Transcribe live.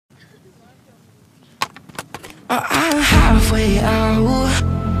but I'm halfway out,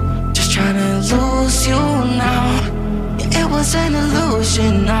 just trying to lose you now. Yeah, it was an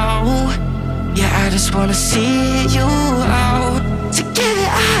illusion now. Yeah, I just wanna see you out. To get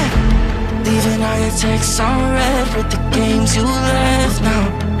it out, leaving all your texts on red with the games you left now.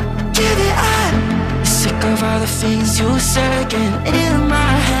 Get it out, sick of all the things you said getting in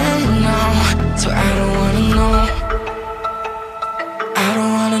my head now. So I don't wanna know, I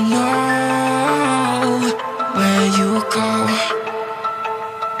don't wanna know where you go.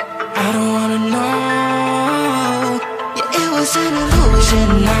 I don't wanna know. Yeah, it was an illusion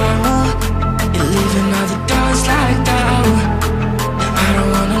now. You're leaving all the doors like that. Yeah, I don't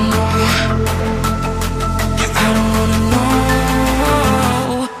wanna know. Yeah, I don't wanna know.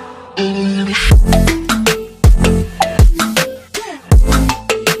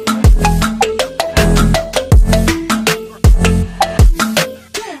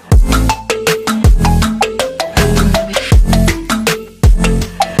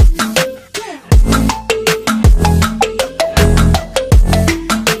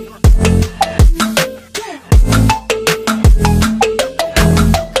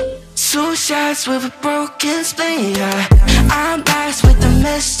 With a broken spleen, yeah. I'm blessed with the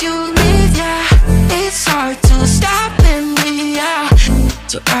mess you leave, yeah. It's hard to stop and breathe, yeah.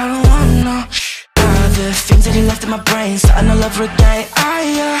 So I don't wanna know the things that you left in my brain, starting all over again.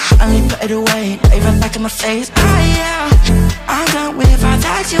 Only put it away, now you're right back in my face. I'm done with all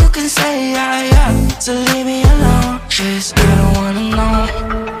that you can say, so leave me alone, 'cause I don't wanna know.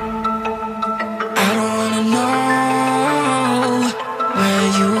 I don't wanna know where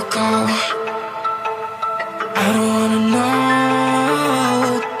you go. I don't wanna know.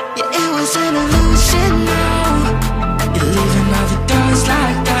 Yeah, it was an illusion now. You're leaving all the doors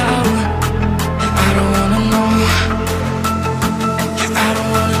like that. Yeah, I don't wanna know. Yeah, I don't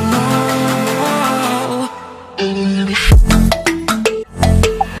wanna know.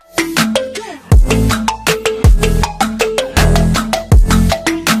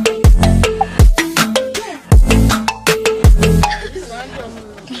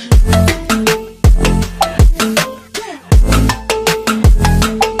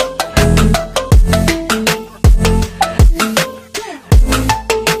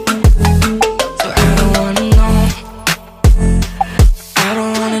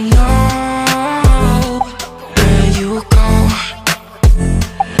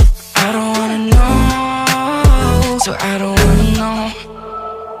 So I don't wanna know.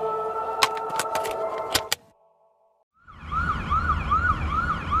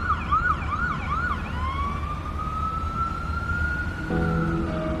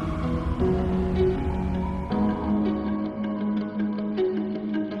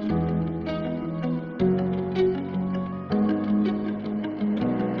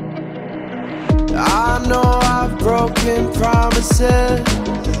 I know I've broken promises.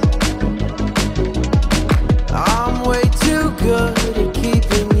 I'm way too good at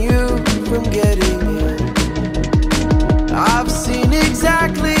keeping you from getting in. I've seen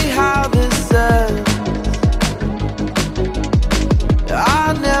exactly how this ends.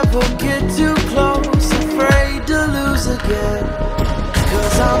 I never get too close, afraid to lose again.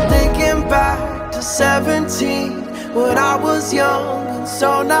 'Cause I'm thinking back to 17, when I was young and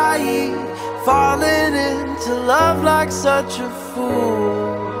so naive, falling into love like such a fool.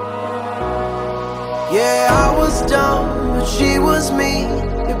 Yeah, I was dumb, but she was me.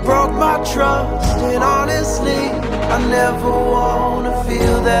 It broke my trust, and honestly, I never wanna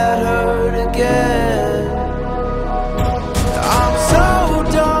feel that hurt again. I'm so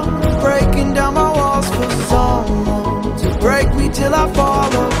done breaking down my walls for someone to break me till I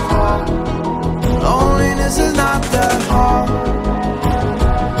fall apart. Loneliness is not that hard.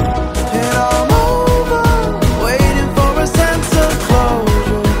 And I'm over, waiting for a sense of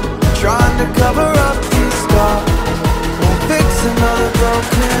closure, trying to cover up these scars, won't fix another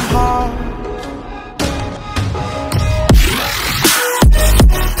broken heart.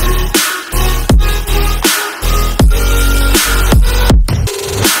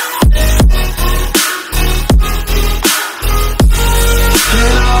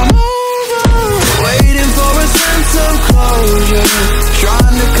 And I'm over, waiting for a sense of closure,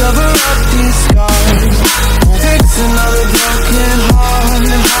 trying to cover up these scars, won't fix another broken heart,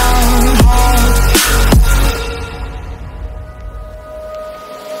 heart.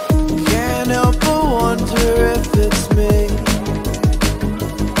 Can't help but wonder if it's me.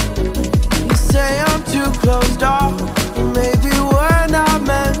 You say I'm too closed off, but maybe we're not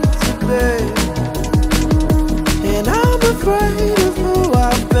meant to be. And I'm afraid of who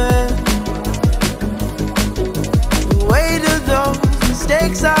I've been. The weight of those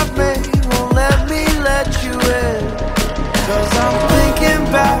mistakes I've made won't let me let you in. Cause I'm thinking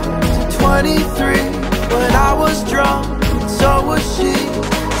back to 23, when I was drunk, and so was she.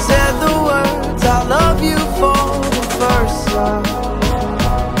 Said the words, I love you, for the first time.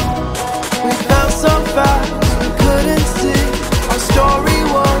 We felt so fast, we couldn't see. Our story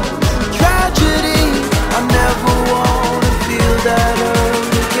was a tragedy. I never wanna feel that hurt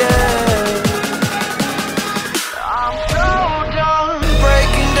again. I'm so done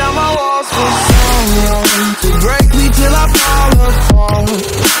breaking down my walls for someone to break me till I fall apart.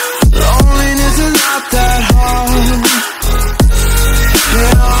 Loneliness is not that hard.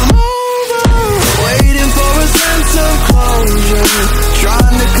 Yeah, I'm over, waiting for a sense of closure,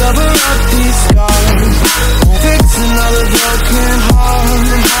 trying to cover up these scars, fix another broken heart.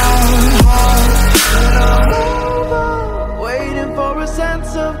 I'm over, waiting for a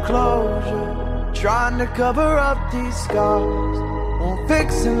sense of closure, trying to cover up these scars, won't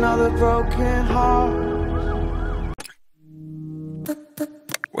fix another broken heart.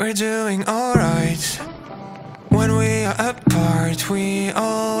 We're doing alright. When we are apart, we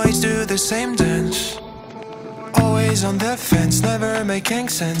always do the same dance. Always on the fence, never making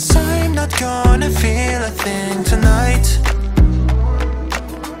sense. I'm not gonna feel a thing tonight.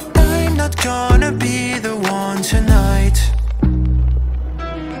 I'm not gonna be the one tonight.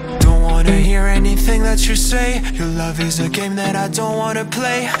 Don't wanna hear anything that you say. Your love is a game that I don't wanna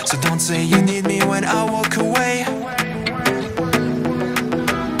play. So don't say you need me when I walk away.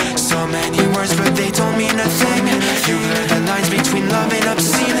 So many words, but they don't mean a thing. You blur the lines between love and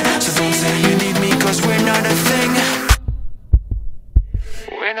obscene. So don't say you need me, cause we're not a thing.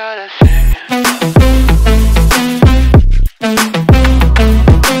 We're not a thing.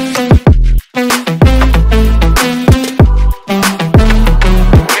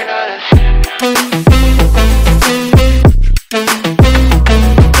 We're not a thing.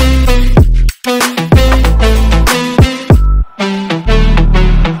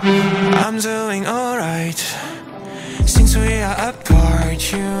 I'm doing alright. Since we are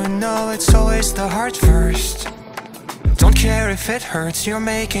apart, you know it's always the heart first. Don't care if it hurts, you're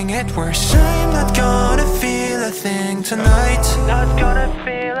making it worse. I'm not gonna feel a thing tonight. Not gonna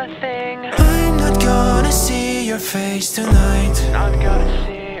feel a thing. I'm not gonna see your face tonight. Not gonna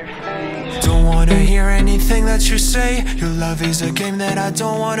see your face. Don't wanna hear anything that you say. Your love is a game that I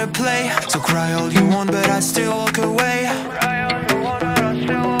don't wanna play. So cry all you want, but I still walk away. Cry all you want, but I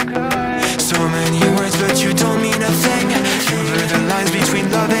still walk away. So many words, but you don't mean a thing. You blur the lines between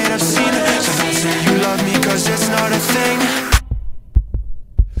love and obscene. So don't say you love me, cause it's not a thing.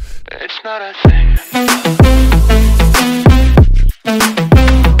 It's not a thing.